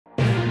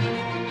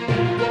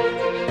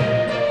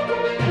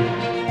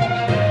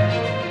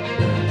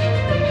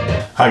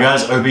Hi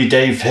guys, OB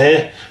Dave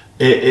here.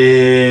 It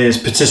is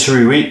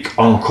Patisserie week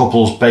on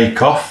Couples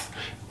Bakeoff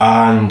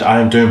and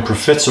I'm doing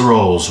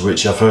profiteroles,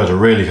 which I've heard are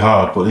really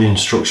hard, but the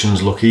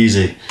instructions look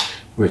easy,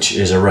 which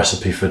is a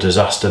recipe for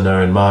disaster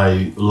knowing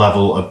my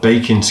level of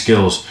baking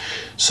skills.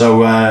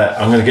 So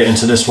I'm going to get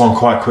into this one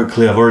quite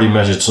quickly. I've already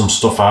measured some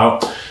stuff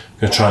out.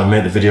 I'm going to try and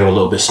make the video a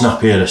little bit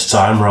snappier this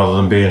time rather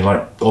than being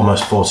like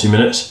almost 40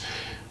 minutes.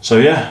 So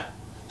yeah,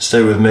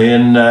 stay with me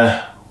and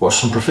watch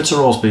some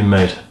profiteroles being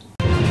made.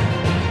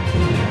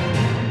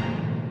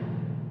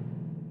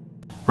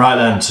 Right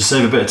then, to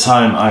save a bit of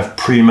time, I've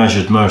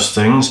pre-measured most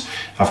things.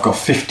 I've got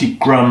 50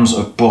 grams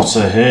of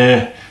butter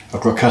here.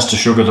 I've got caster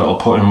sugar that I'll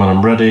put in when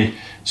I'm ready.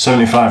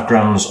 75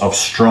 grams of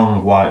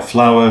strong white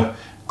flour,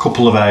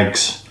 couple of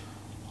eggs,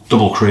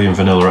 double cream,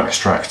 vanilla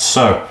extract.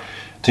 So,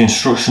 the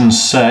instructions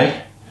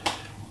say,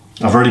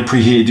 I've already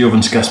preheated the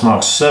oven to gas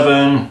mark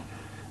 7.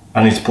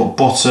 I need to put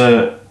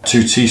butter,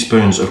 2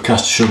 teaspoons of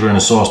caster sugar in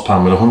a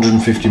saucepan with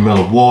 150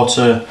 ml of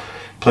water.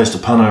 Place the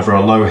pan over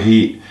a low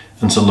heat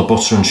until the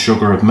butter and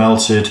sugar have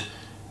melted,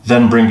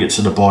 then bring it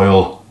to the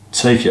boil,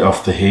 take it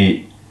off the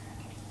heat,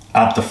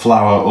 add the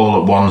flour all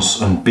at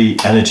once and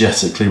beat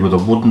energetically with a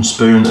wooden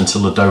spoon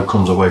until the dough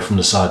comes away from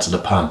the sides of the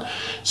pan.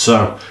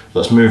 So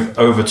let's move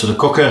over to the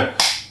cooker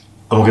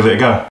and we'll give it a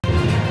go.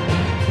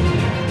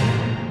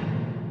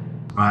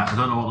 Right, I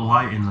don't know what the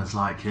lighting is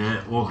like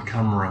here or the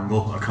camera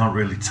angle, I can't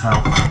really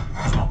tell,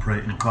 I'm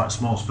operating in quite a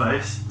small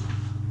space.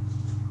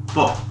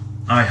 But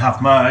I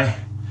have my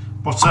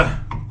butter,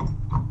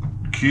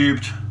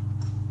 cubed,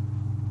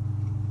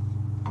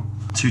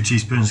 2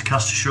 teaspoons of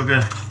caster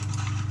sugar,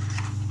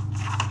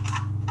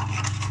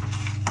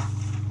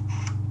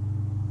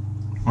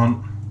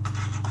 1,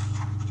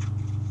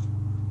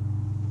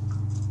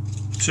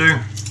 2,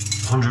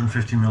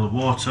 150 ml of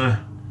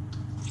water,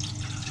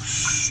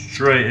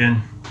 straight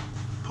in,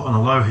 put on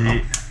a low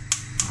heat,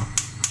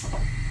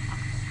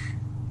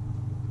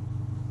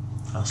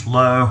 that's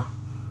low.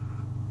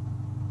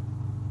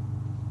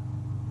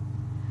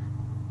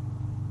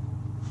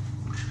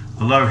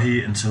 A low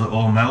heat until it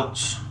all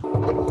melts.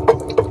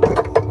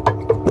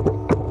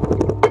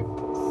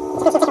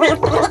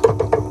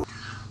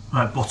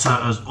 Right, butter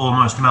has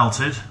almost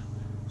melted,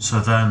 so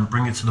then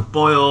bring it to the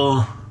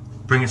boil,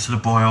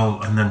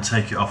 and then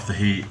take it off the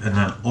heat, and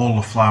then all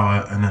the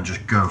flour, and then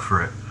just go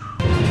for it.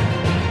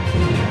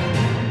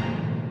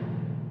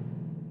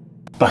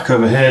 Back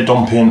over here,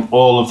 dump in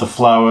all of the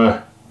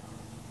flour.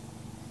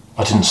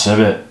 I didn't sieve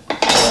it.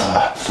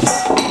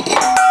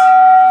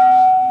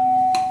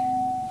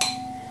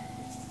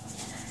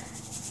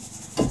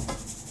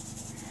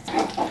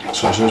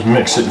 So just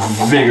mix it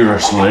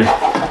vigorously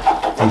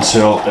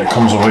until it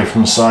comes away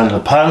from the side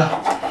of the pan.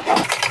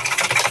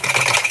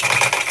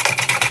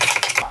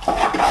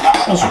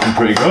 That's looking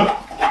pretty good.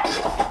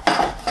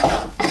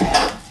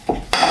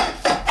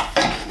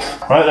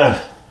 Right then.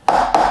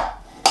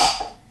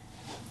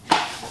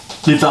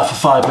 Leave that for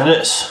 5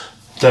 minutes.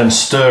 Then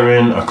stir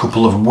in a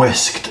couple of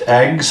whisked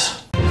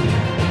eggs.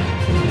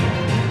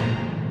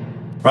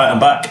 Right, I'm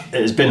back.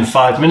 It has been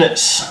 5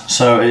 minutes,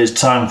 so it is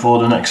time for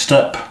the next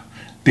step.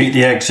 Beat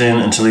the eggs in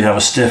until you have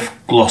a stiff,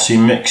 glossy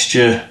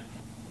mixture.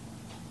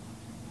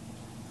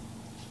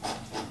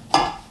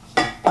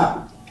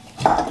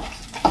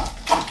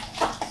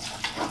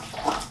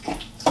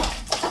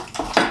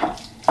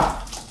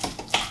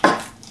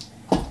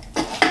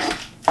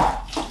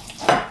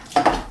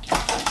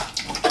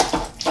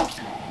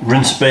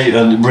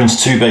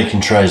 Rinse 2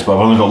 baking trays, but I've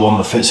only got one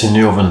that fits in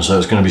the oven, so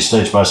it's going to be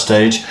stage by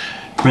stage.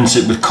 Rinse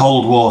it with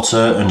cold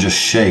water and just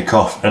shake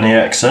off any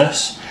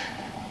excess.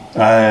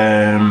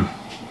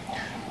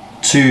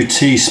 2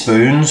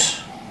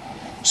 teaspoons,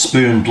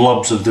 spoon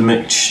blobs of the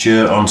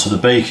mixture onto the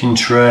baking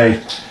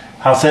tray.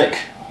 How thick?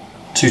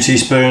 2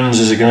 teaspoons,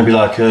 is it going to be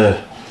like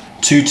a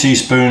 2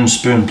 teaspoons,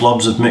 spoon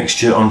blobs of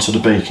mixture onto the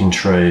baking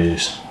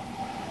trays.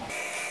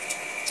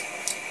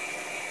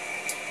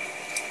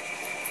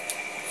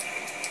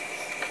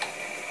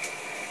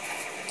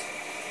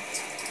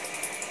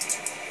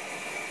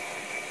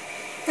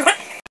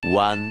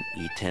 One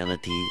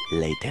eternity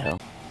later.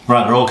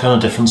 Right, they're all kind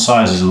of different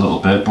sizes a little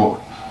bit, but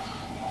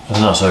I think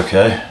that's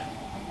okay.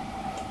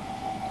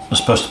 They're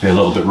supposed to be a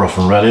little bit rough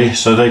and ready,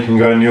 so they can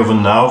go in the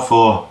oven now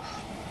for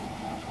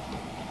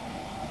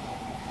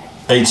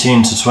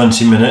 18 to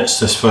 20 minutes,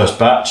 this first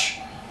batch.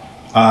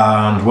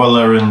 And while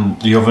they're in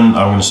the oven,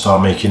 I'm going to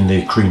start making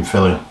the cream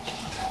filling.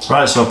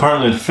 Right, so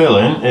apparently the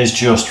filling is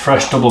just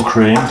fresh double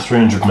cream,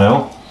 300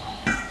 ml.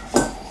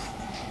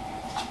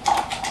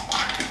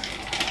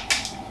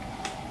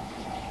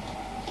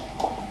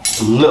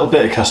 A little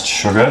bit of caster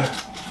sugar.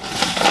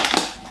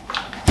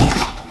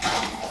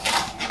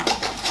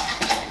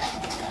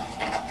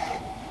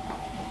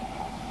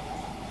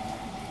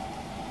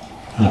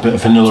 And a bit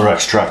of vanilla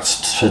extract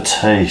for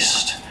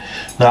taste.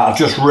 Now I've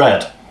just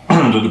read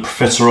that the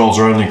profiteroles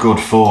are only good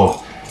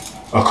for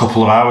a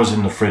couple of hours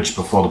in the fridge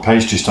before the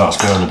pastry starts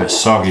going a bit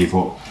soggy,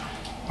 but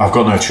I've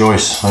got no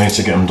choice. I need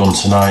to get them done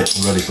tonight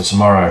and ready for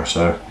tomorrow,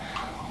 so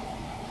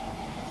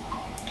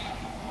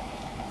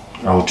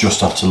I'll just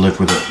have to live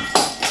with it.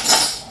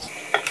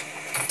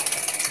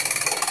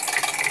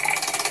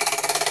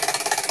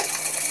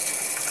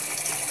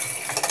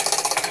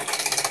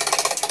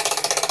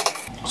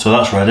 So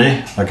that's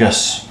ready. I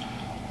guess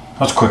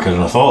that's quicker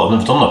than I thought. I've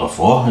never done that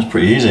before. It's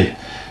pretty easy.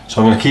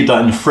 So I'm going to keep that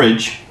in the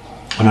fridge,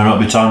 and then it'll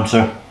be time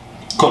to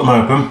cut them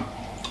open,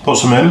 put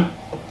some in,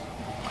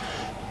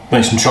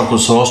 make some chocolate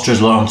sauce,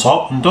 drizzle it on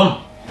top, and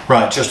done.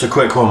 Right, just a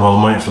quick one while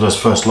I'm waiting for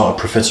this first lot of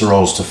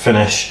profiteroles to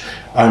finish.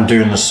 I'm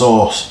doing the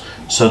sauce.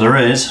 So there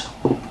is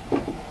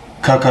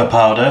cocoa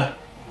powder,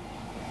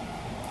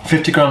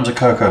 50 grams of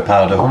cocoa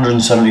powder,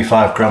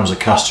 175 grams of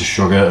caster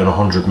sugar, and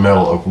 100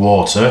 ml of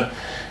water.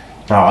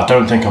 Now, I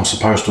don't think I'm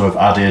supposed to have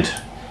added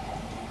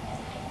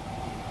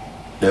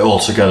it all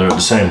together at the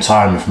same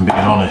time, if I'm being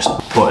honest,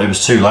 but it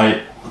was too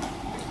late.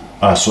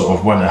 I sort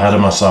of went ahead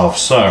of myself.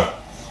 So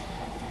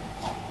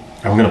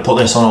I'm going to put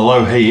this on a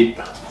low heat,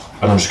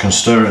 and I'm just going to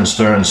stir it and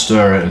stir it and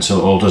stir it until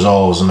it all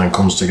dissolves and then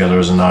comes together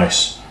as a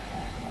nice,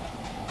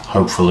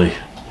 hopefully,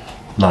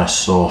 nice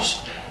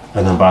sauce.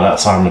 And then by that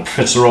time the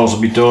profiteroles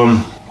will be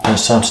done and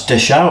it's time to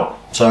dish out.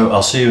 So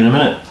I'll see you in a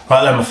minute.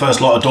 Right then, my first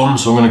lot are done,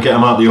 so I'm going to get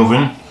them out of the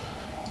oven.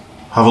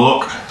 Have a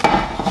look.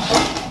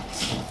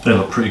 They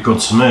look pretty good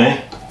to me.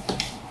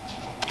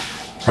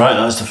 Right,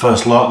 that's the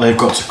first lot. They've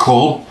got to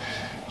cool.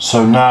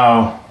 So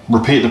now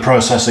repeat the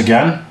process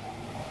again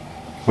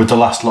with the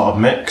last lot of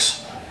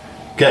mix.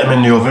 Get them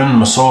in the oven.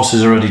 My sauce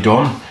is already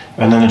done,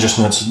 and then I just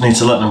need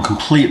to let them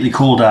completely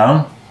cool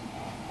down.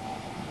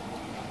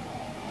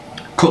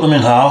 Cut them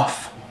in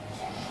half,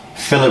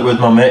 fill it with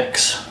my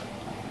mix,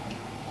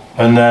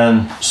 and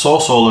then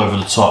sauce all over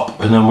the top,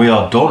 and then we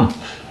are done.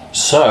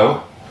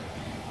 So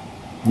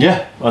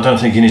yeah, I don't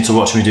think you need to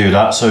watch me do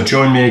that. So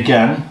join me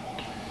again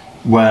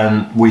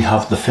when we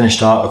have the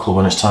finished article,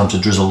 when it's time to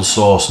drizzle the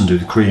sauce and do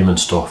the cream and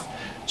stuff.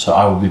 So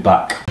I will be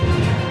back.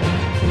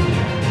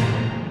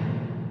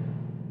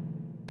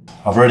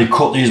 I've already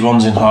cut these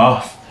ones in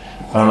half,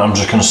 and I'm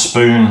just going to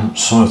spoon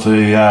some of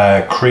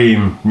the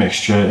cream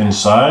mixture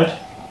inside,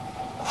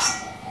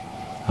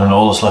 and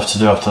all that's left to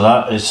do after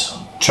that is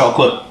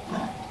chocolate,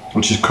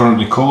 which is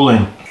currently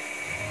cooling.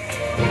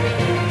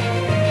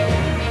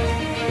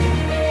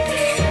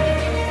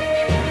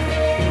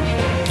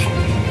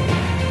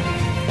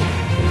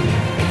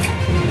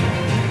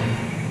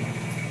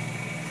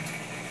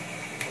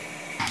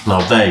 Now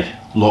they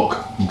look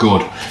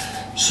good.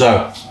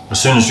 So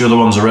as soon as the other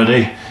ones are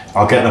ready,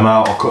 I'll get them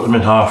out, I'll cut them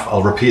in half,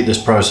 I'll repeat this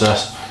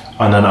process,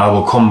 and then I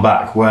will come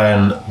back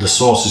when the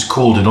sauce is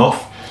cooled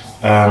enough,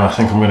 and I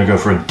think I'm going to go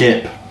for a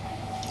dip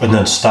and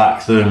then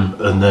stack them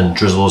and then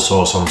drizzle the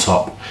sauce on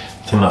top. I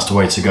think that's the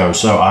way to go.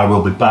 So I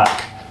will be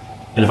back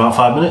in about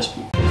 5 minutes.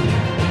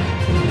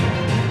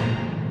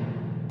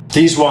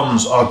 These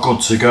ones are good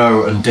to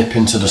go and dip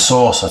into the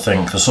sauce. I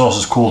think the sauce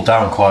has cooled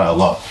down quite a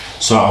lot,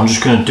 so I'm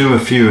just going to do a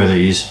few of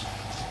these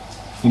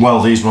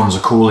while these ones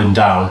are cooling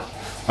down,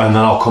 and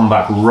then I'll come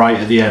back right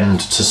at the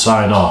end to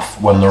sign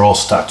off when they're all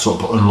stacked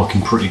up and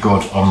looking pretty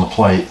good on the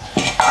plate.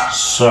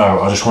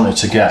 So I just wanted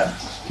to get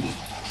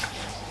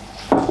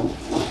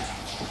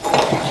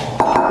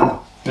a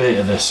bit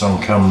of this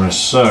on camera.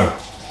 So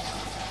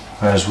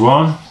there's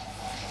one.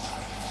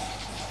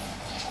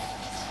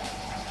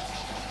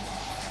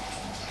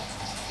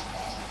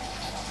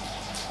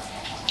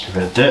 Give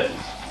it a dip.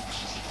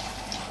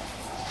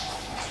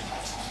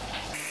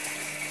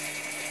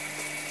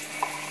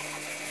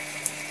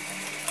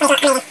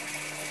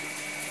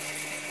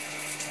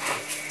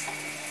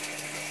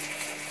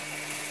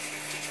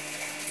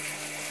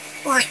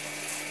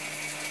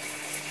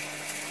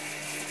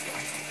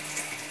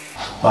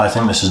 I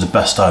think this is the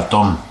best I've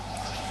done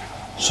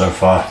so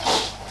far.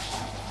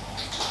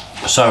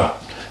 So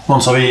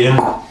once I've eaten,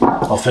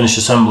 I'll finish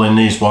assembling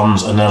these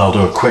ones, and then I'll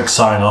do a quick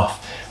sign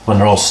off when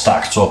they're all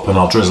stacked up, and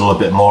I'll drizzle a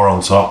bit more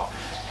on top.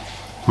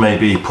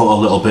 Maybe put a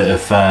little bit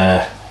of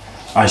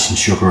icing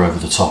sugar over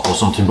the top or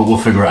something, but we'll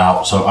figure it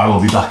out. So I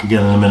will be back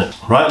again in a minute.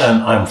 Right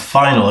then, I'm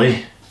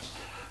finally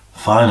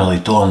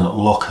done.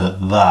 Look at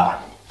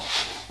that.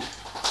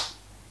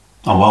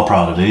 I'm well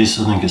proud of these.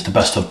 I think it's the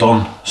best I've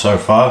done so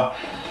far.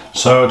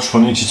 So I just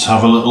wanted you to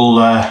have a little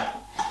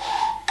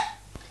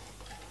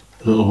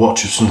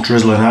watch of some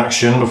drizzling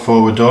action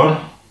before we're done.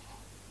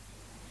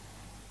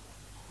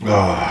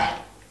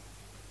 Ah,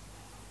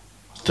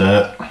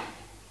 dirt.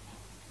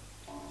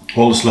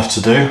 All that's left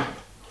to do,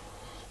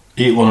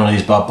 eat one of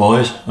these bad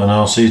boys, and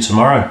I'll see you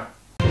tomorrow.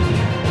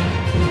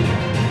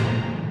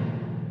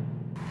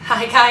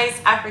 Hi guys,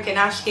 African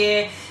Ash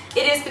here.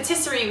 It is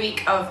Patisserie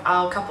week of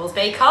our Couples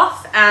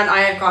Bakeoff, and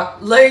I have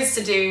got loads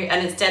to do,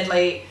 and it's dead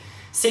late,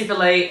 super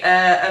late.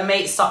 A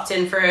mate stopped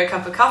in for a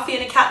cup of coffee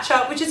and a catch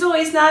up, which is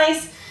always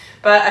nice,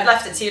 but I've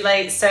left it too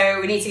late,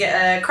 so we need to get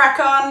a crack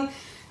on.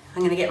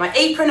 I'm gonna get my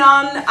apron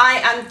on.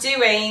 I am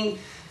doing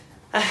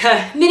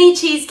mini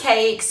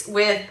cheesecakes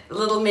with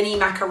little mini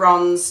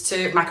macarons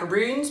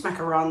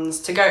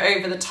to go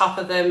over the top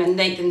of them and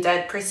make them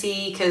dead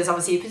pretty, because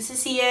obviously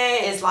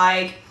Patisserie is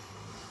like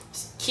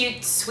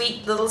cute,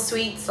 sweet little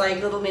sweets,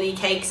 like little mini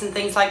cakes and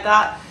things like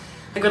that.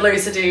 I've got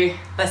loads to do.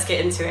 Let's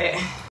get into it.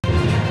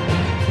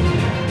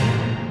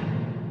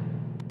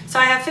 So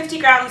I have 50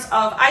 grams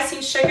of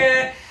icing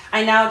sugar.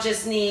 I now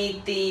just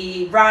need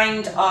the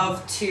rind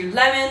of 2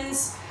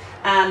 lemons.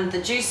 and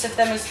the juice of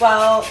them as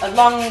well,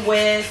 along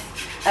with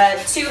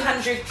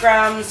 200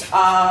 grams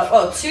of,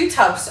 well, 2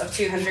 tubs of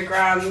 200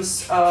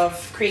 grams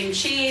of cream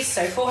cheese,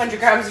 so 400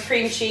 grams of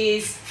cream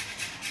cheese,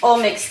 all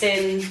mixed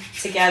in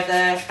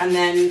together, and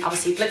then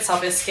obviously blitz our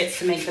biscuits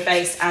to make the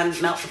base and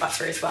melt the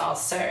butter as well.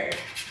 So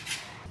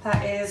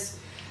that is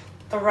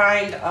the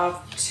rind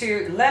of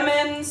 2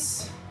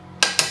 lemons.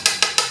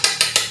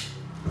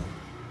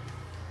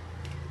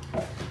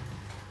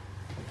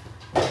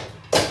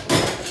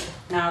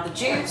 Now the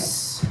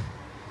juice.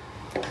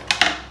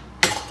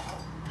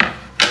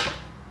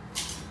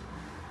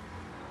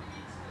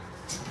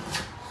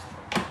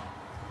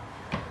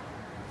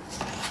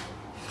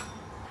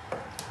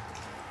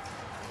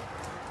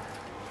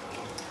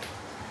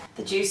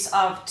 The juice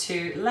of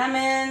 2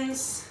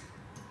 lemons.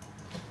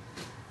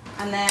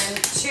 And then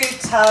 2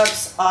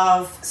 tubs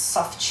of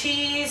soft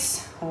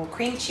cheese or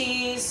cream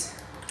cheese.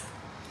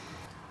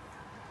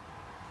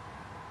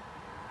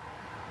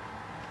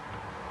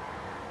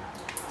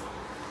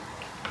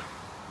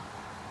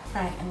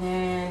 Right, and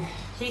then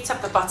heat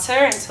up the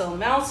butter until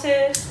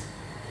melted.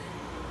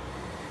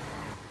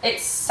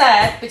 It's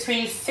said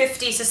between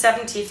 50 to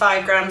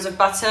 75 grams of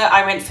butter.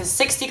 I went for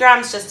 60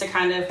 grams just to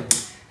kind of,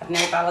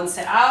 balance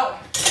it out.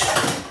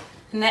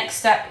 Next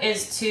step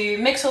is to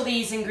mix all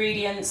these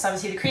ingredients,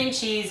 obviously the cream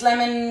cheese,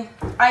 lemon,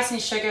 icing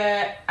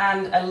sugar,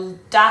 and a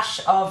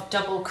dash of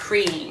double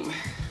cream.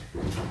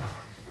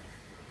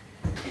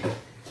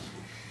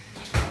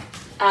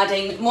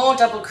 Adding more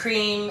double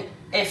cream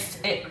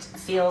if it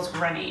feels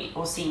runny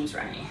or seems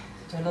runny.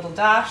 Do a little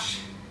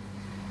dash.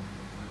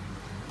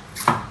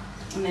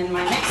 And then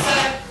my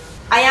mixer.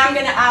 I am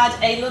going to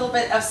add a little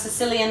bit of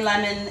Sicilian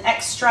lemon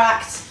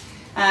extract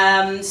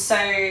so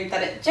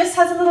that it just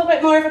has a little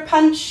bit more of a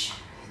punch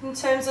in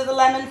terms of the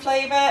lemon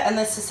flavour, and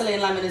the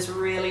Sicilian lemon is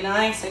really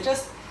nice, so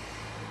just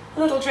a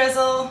little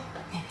drizzle,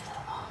 maybe a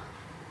little more.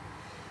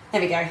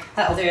 There we go,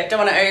 that'll do it. Don't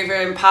want to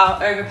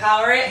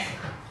overpower it.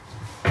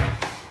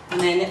 And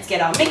then let's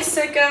get our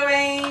mixer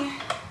going.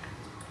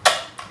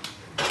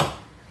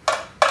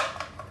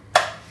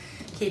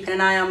 Keeping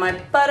an eye on my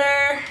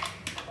butter.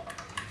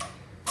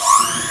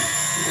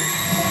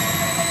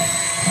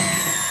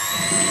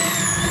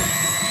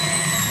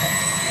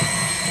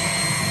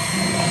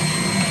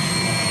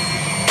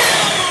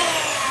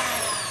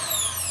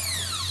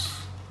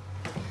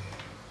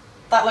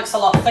 That looks a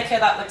lot thicker,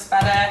 that looks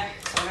better,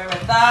 so we'll go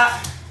with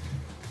that.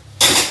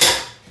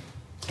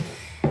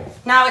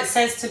 Now it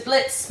says to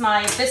blitz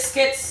my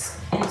biscuits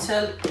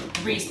into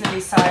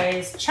reasonably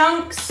sized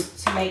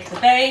chunks to make the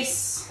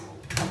base.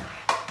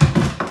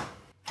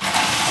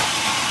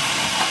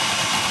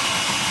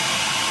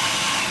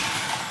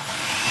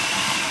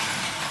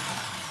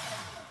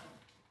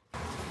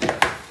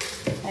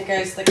 There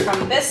goes the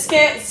crumb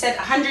biscuit. It said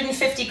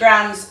 150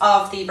 grams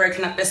of the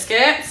broken up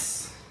biscuits.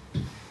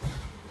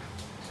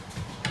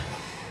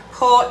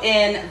 Pour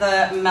in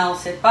the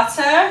melted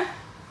butter.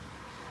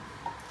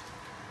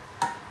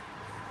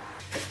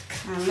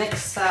 And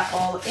mix that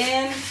all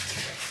in.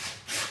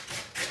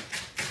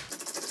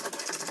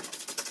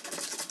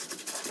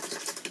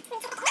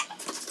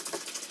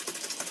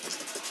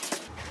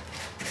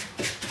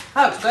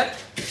 Oh, it's good.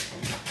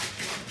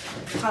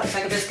 That looks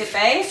like a biscuit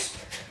base.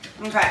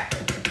 Okay.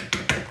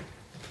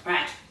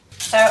 Right.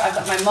 So I've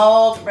got my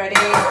mold ready.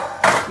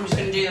 I'm just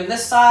going to do them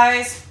this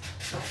size.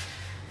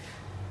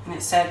 And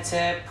it said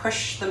to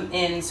push them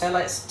in, so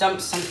let's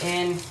dump some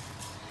in.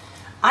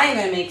 I am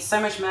going to make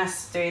so much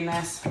mess doing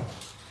this.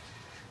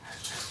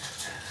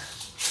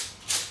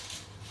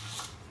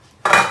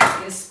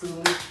 Get a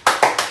spoon.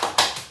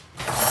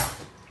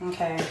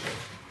 Okay.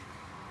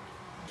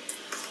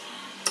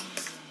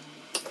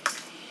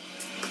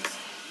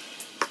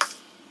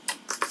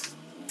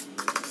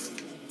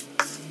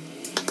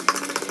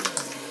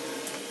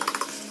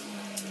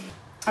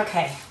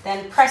 Okay,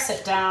 then press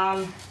it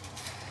down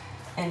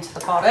into the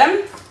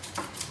bottom.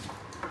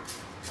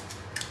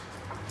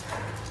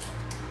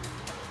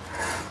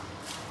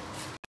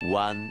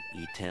 One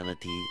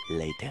eternity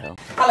later.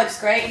 That looks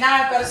great.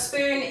 Now I've got a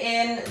spoon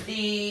in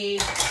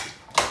the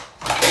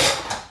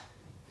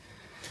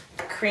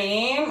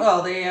cream,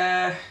 well,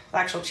 the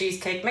actual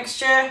cheesecake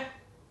mixture.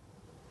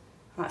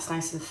 That's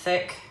nice and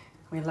thick,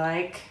 we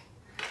like.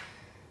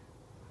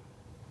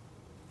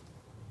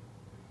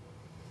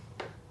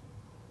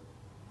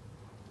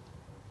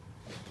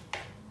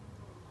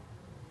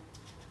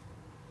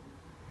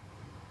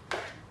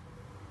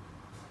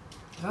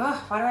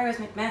 Oh, why do I always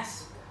make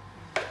mess?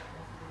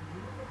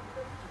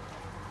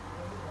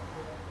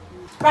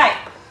 Right,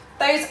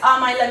 those are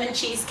my lemon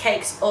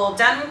cheesecakes all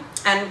done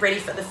and ready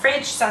for the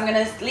fridge, so I'm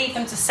going to leave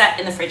them to set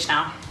in the fridge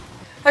now.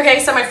 Okay,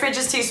 so my fridge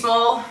is too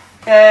small,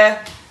 they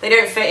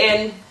don't fit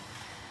in.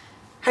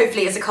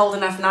 Hopefully it's a cold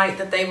enough night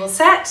that they will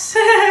set.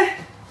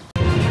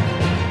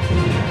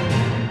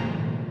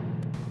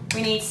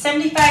 We need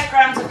 75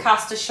 grams of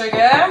caster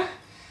sugar,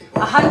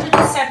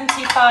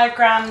 175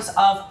 grams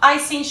of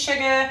icing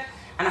sugar,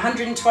 and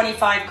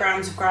 125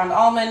 grams of ground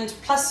almond,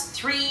 plus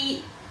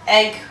 3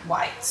 egg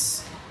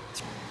whites.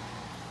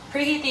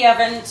 preheat the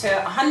oven to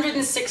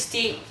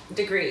 160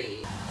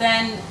 degrees.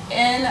 Then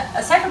in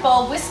a separate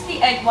bowl, whisk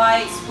the egg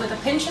whites with a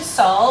pinch of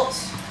salt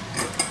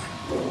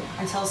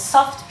until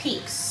soft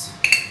peaks.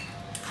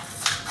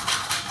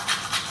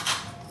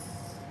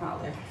 Oh,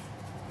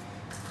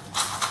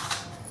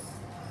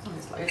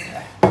 there's loads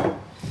there.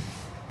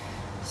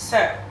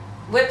 So,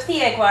 whip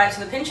the egg whites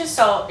with a pinch of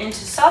salt into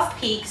soft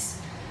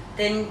peaks,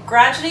 then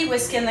gradually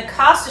whisk in the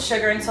caster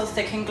sugar until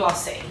thick and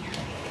glossy.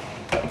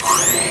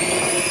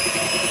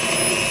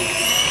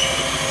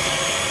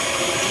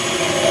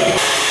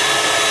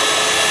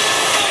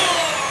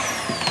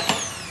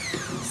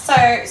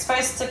 So,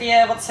 supposed to be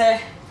able to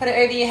put it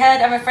over your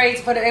head. I'm afraid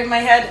to put it over my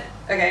head.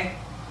 Okay.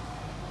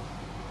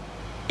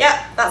 Yep,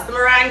 that's the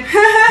meringue.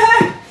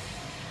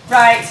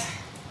 Right.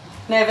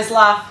 Nervous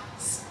laugh.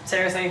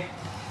 Seriously.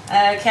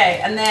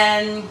 Okay, and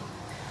then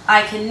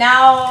I can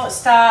now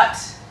start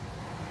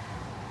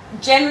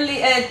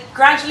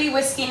gradually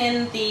whisking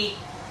in the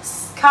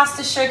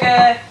caster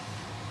sugar,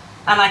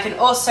 and I can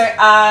also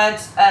add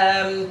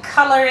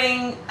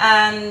colouring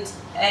and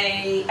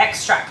a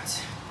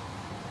extract.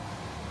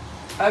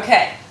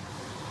 Okay,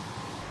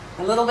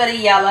 a little bit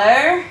of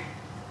yellow.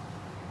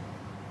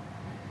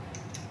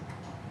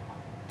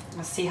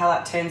 Let's see how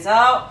that turns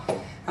out.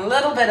 A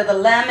little bit of the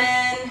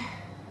lemon.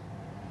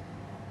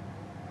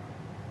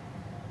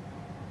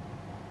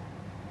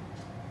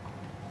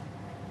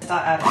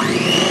 Start adding.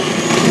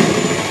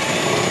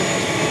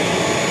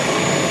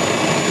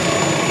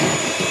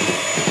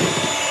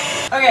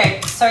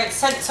 Okay, so it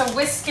said to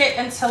whisk it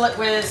until it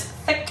was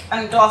thick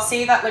and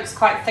glossy. That looks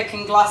quite thick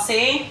and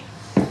glossy.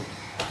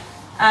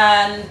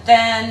 And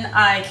then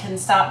I can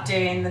start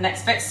doing the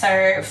next bit.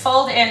 So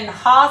fold in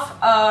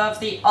half of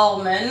the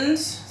almond,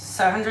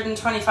 so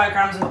 125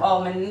 grams of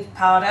almond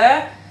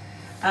powder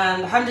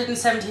and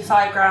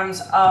 175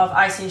 grams of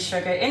icing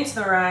sugar into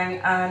the meringue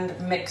and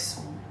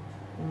mix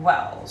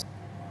well. Next,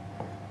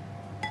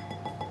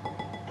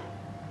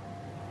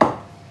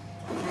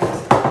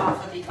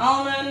 half of the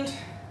almond.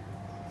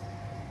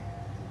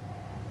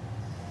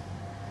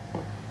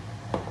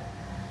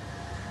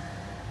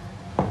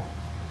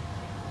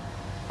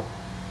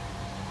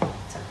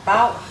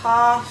 About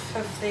half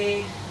of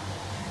the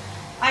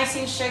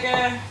icing sugar,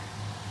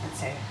 I'd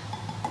say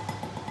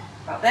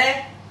about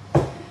there,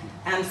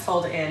 and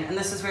fold it in. And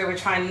this is where we're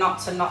trying not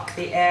to knock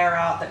the air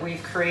out that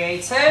we've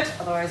created,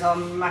 otherwise our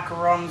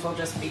macarons will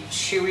just be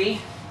chewy.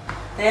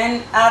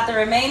 Then add the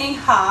remaining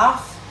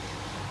half,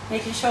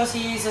 making sure to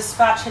use a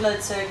spatula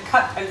to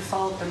cut and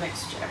fold the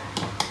mixture.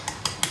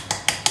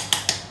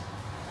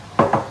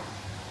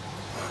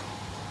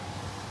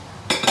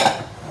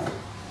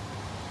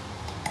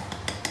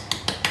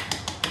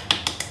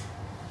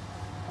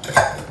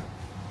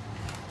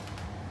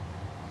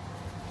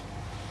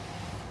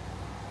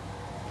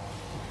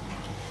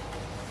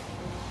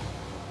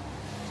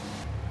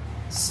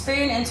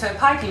 Spoon into a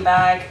piping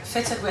bag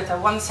fitted with a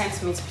 1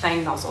 centimetre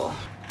plain nozzle.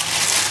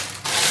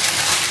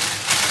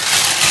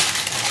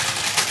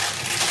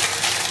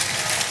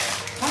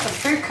 Lots of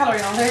food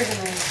colouring all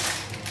over me.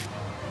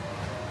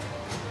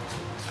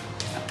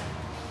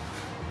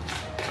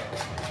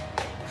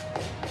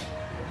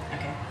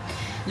 Okay.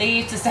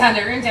 Leave to stand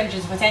at room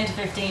temperature for 10 to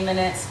 15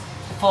 minutes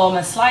to form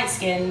a slight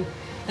skin.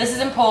 This is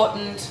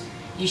important.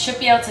 You should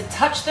be able to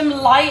touch them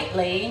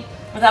lightly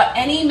without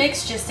any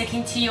mixture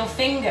sticking to your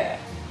finger.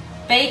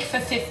 Bake for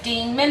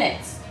 15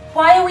 minutes.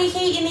 Why are we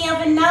heating the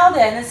oven now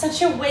then? It's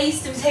such a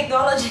waste of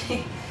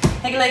technology.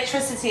 Like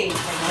electricity.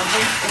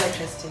 Technology,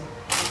 electricity.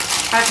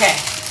 Okay,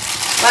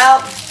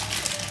 well,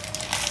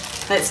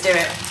 let's do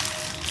it.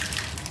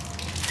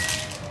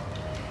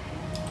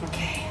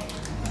 Okay.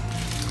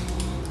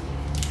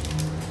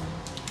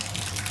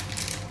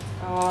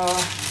 Oh,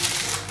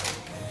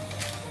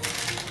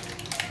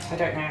 I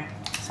don't know.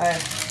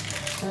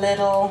 So,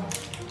 little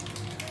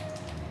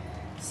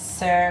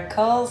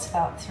circles,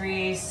 about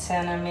 3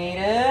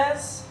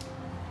 centimeters.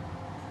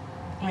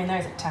 I mean,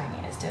 those are tiny.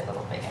 Let's do it a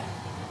little bigger.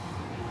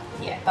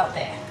 Yeah, about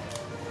there.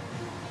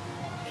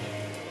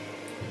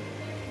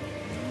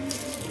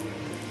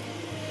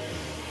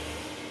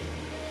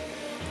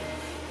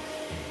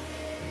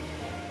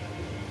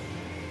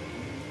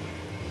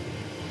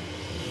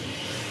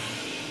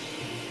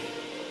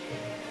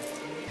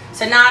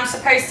 So now I'm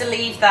supposed to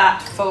leave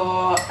that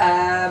for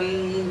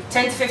 10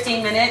 to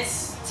 15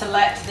 minutes to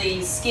let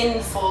the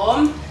skin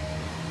form.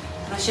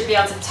 And I should be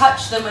able to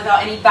touch them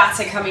without any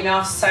batter coming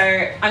off. So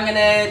I'm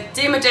gonna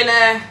do my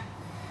dinner,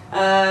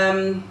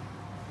 and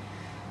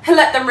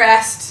let them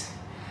rest,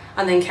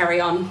 and then carry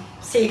on.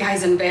 See you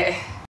guys in a bit.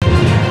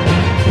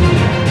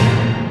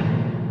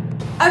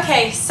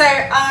 Okay, so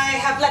I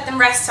have let them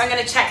rest, so I'm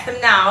going to check them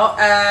now.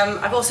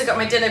 I've also got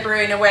my dinner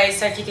brewing away,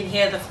 so if you can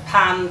hear the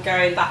pan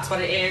going, that's what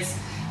it is.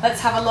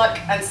 Let's have a look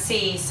and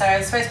see. So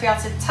I'm supposed to be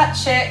able to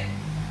touch it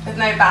with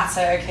no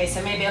batter. Okay,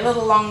 so maybe a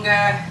little longer.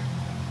 I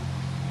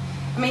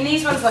mean,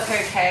 these ones look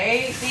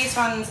okay. These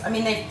ones, I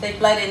mean, they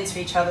bled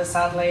into each other,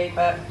 sadly,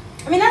 but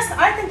I mean,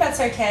 I think that's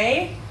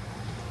okay.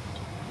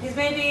 These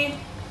maybe,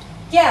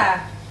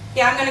 yeah,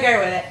 I'm gonna go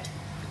with it.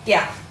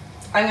 Yeah,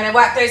 I'm going to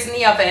whack those in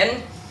the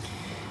oven.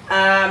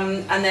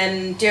 And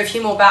then do a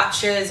few more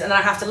batches, and then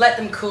I have to let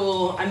them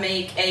cool and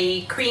make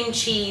a cream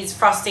cheese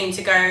frosting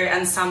to go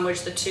and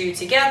sandwich the two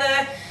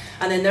together.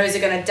 And then those are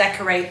going to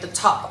decorate the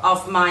top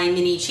of my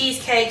mini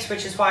cheesecakes,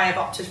 which is why I've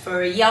opted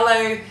for a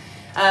yellow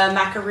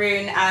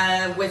macaroon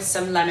with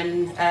some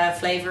lemon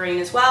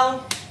flavouring as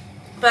well.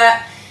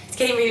 But it's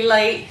getting really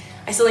late.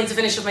 I still need to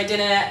finish up my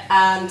dinner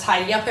and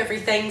tidy up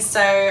everything,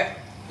 so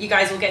you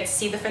guys will get to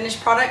see the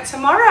finished product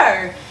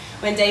tomorrow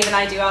when Dave and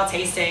I do our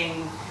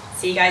tasting.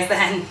 See you guys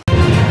then.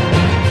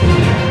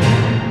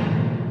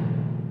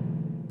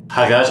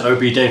 Hi guys, OB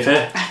Dave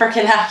here.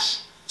 African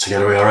Ash.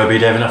 Together we are OB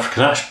Dave and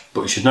African Ash,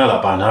 but you should know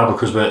that by now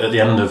because we're at the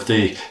end of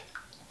the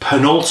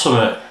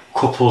penultimate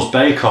Couples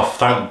Bakeoff,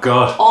 thank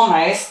God.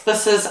 Almost.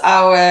 This is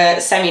our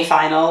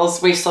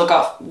semi-finals. We've still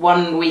got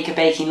 1 week of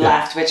baking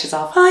left, which is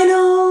our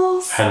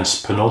finals. Hence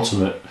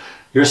penultimate.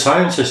 You're a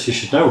scientist, you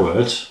should know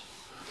words.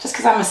 Just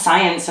because I'm a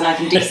science and I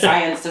can do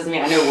science doesn't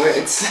mean I know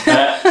words.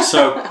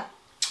 So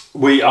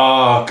we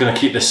are going to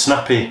keep this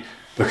snappy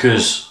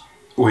because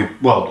we're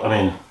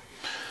hungry.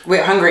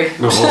 We're hungry,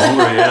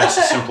 yeah, it's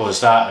as simple as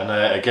that. And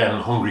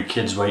again, hungry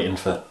kids waiting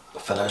for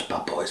those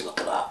bad boys,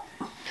 look at that.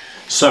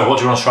 So what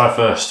do you want to try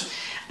first?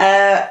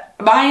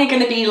 Mine are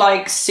going to be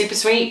like super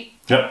sweet.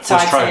 Yep, so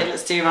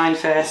let's do mine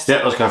first.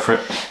 Yeah, let's go for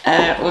it.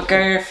 We'll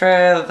go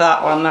for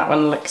that one. That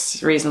one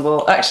looks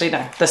reasonable. Actually,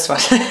 no, this one.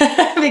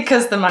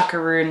 Because the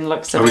macaroon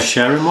looks Are we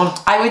sharing one?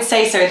 I would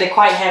say so. They're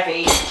quite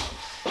heavy.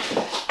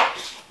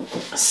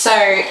 So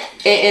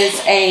it is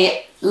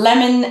a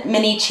lemon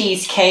mini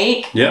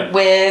cheesecake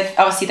with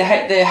obviously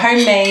the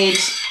homemade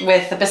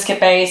with the biscuit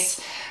base,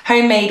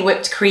 homemade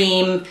whipped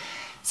cream,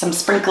 some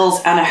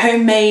sprinkles, and a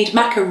homemade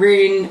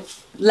macaroon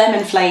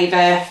lemon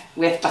flavour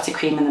with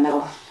buttercream in the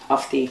middle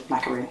of the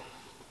macaroon.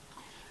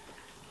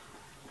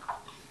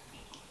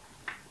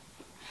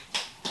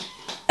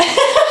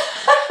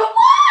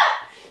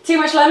 Too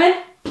much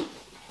lemon?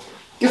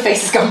 Your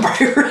face has gone bright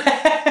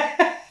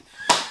red.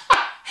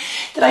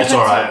 It's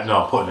alright,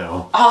 no, I'm putting it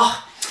on.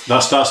 Oh.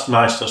 That's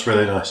nice, that's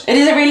really nice. It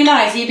is really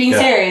nice? Are you being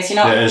serious? You're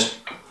not? Yeah, it is.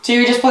 So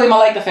you were just pulling my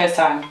leg the first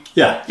time?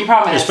 Yeah. You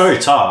promise? It's very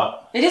tart.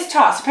 It is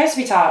tart, it's supposed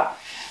to be tart.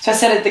 So I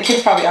said the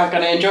kids probably aren't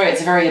going to enjoy it.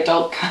 It's a very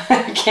adult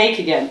cake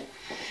again.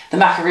 The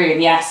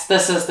macaroon, yes,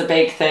 this is the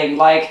big thing.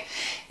 Like,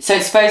 so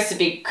it's supposed to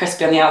be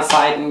crispy on the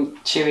outside and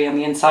chewy on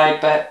the inside,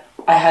 but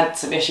I had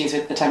some issues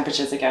with the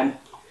temperatures again.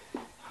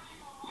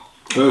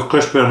 It was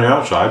crispy on the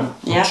outside and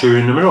chewy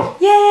in the middle.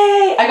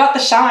 Yay! I got the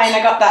shine,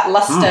 I got that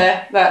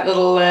luster, that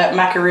little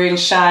macaroon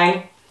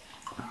shine.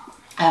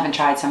 I haven't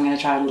tried, so I'm going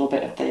to try a little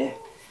bit of the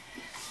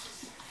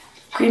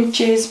cream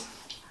cheese.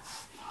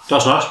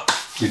 That's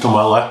nice. You've done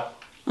well there.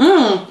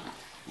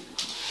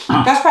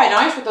 That's quite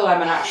nice with the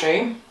lemon,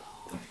 actually.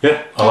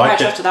 Yeah, I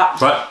like it. After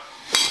that. Right.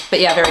 But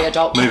yeah, very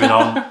adult. Moving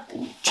on.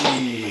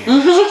 Jeez.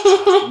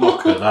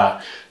 Look at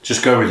that.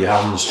 Just go with your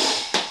hands.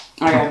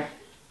 Okay.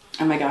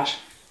 Oh my gosh.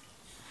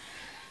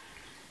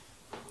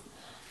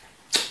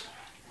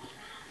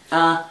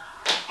 That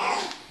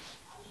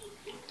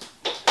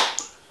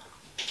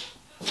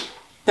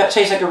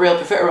tastes like a real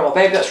profiterole.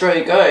 Babe, that's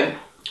really good.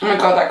 Oh my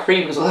god, that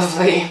cream is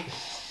lovely.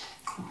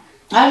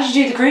 How did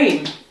you do the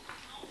cream?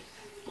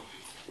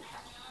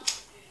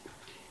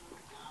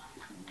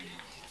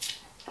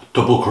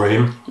 Double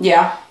cream.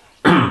 Yeah.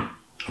 A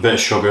bit of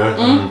sugar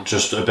and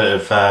just a bit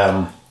of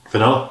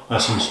vanilla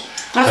essence.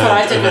 That's what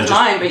I did with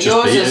mine, but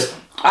yours is...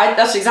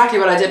 that's exactly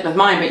what I did with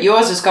mine, but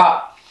yours has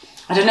got...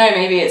 I don't know,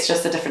 maybe it's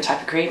just a different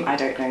type of cream. I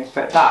don't know,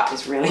 but that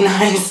is really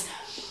nice.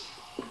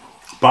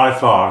 By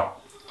far,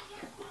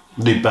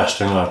 the best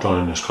thing I've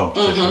done in this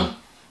competition.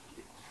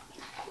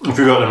 If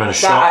you got them in a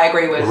shop, I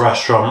agree with. A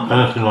restaurant,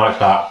 anything like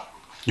that,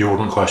 you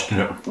wouldn't question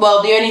it.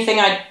 Well, the only thing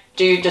I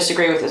do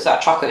disagree with is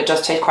that chocolate. It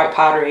does taste quite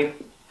powdery.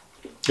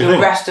 The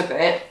rest of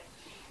it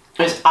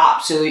is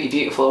absolutely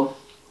beautiful.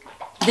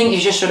 I think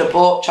you just should have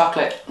bought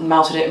chocolate and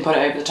melted it and put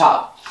it over the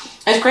top.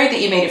 It's great that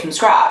you made it from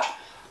scratch,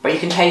 but you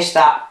can taste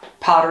that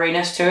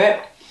powderiness to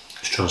it.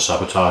 Just trying to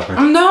sabotage me.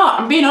 I'm not,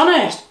 I'm being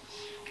honest.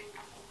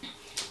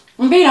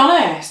 I'm being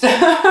honest.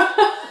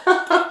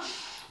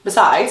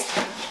 Besides...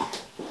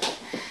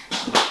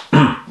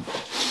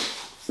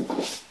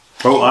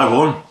 Oh, I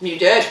won. You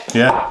did.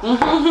 Yeah.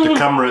 The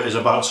camera is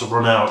about to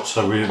run out,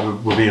 so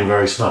we're being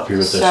very snappy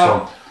with this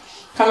one.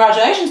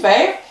 Congratulations,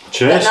 babe.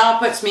 Cheers. That now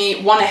puts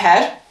me 1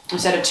 ahead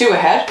instead of 2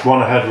 ahead.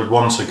 1 ahead with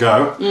 1 to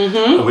go,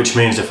 which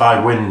means if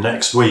I win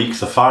next week,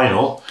 the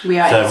final, we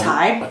are in a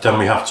tie. Then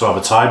we have to have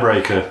a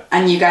tiebreaker.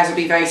 And you guys will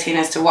be voting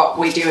as to what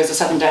we do as a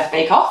sudden death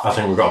bake-off. I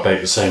think we've got to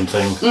bake the same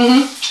thing.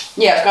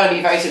 Yeah, it's got to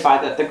be voted by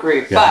the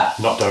group. Yeah,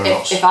 but not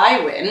donuts. If I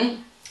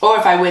win, or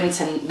if I win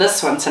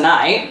this one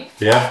tonight,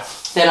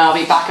 then I'll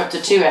be back up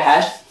to 2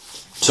 ahead.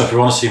 So if you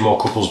want to see more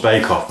Couples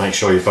Bakeoff, make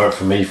sure you vote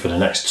for me for the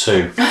next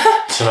 2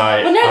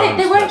 tonight. Well, no,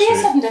 there won't be a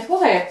sudden death, will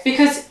there?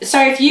 Because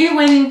so if you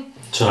win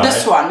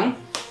this one,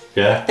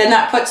 then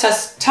that puts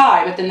us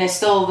tied, but then there's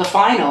still the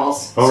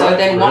finals. So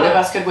then one of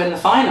us could win the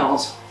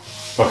finals.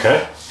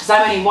 Okay. Because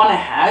I'm only 1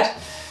 ahead,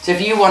 So if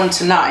you won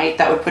tonight,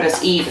 that would put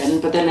us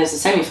even, but then there's the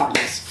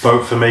semi-finals.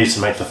 Vote for me to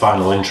make the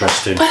final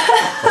interesting.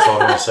 That's all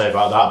I'm going to say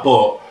about that.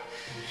 But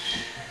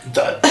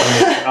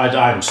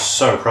I'm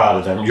so proud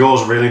of them.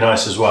 Yours are really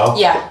nice as well.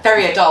 Yeah,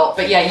 very adult.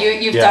 But yeah,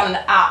 you've done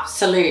an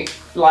absolute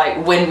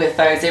like win with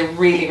those. They're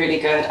really, really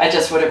good. I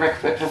just would have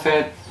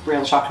preferred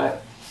real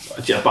chocolate.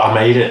 Yeah, but I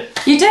made it.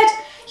 You did.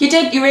 You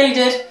did. You really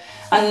did.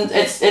 And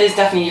it is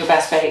definitely your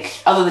best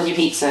bake, other than your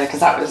pizza, because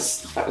that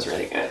was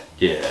really good.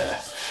 Yeah.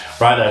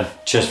 Right then,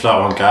 cheers for that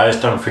one,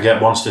 guys. Don't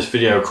forget, once this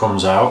video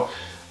comes out,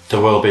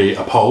 there will be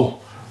a poll,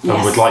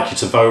 and we'd like you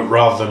to vote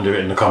rather than do it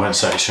in the comment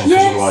section,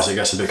 because otherwise it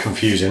gets a bit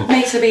confusing.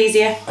 Makes it a bit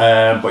easier.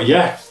 But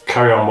yeah,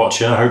 carry on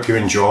watching. I hope you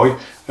enjoy.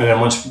 And then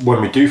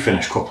when we do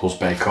finish Couples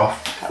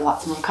Bakeoff, got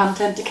lots more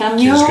content to come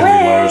your way. There's going to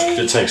be loads,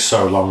 because it takes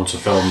so long to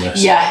film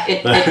this. Yeah,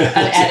 and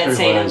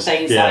editing and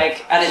things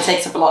and it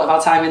takes up a lot of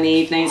our time in the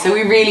evening. So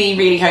we really,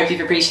 really hope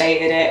you've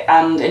appreciated it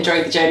and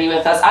enjoyed the journey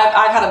with us.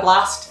 I've had a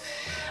blast.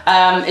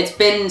 It's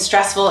been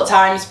stressful at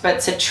times, but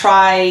to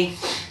try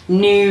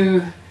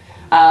new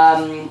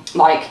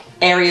like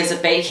areas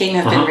of baking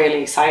have been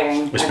really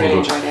exciting. I really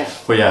enjoyed it.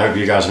 But yeah, I hope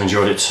you guys have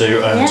enjoyed it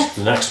too. And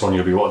the next one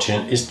you'll be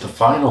watching is the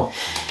final.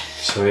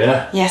 So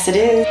yeah. Yes, it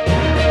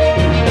is.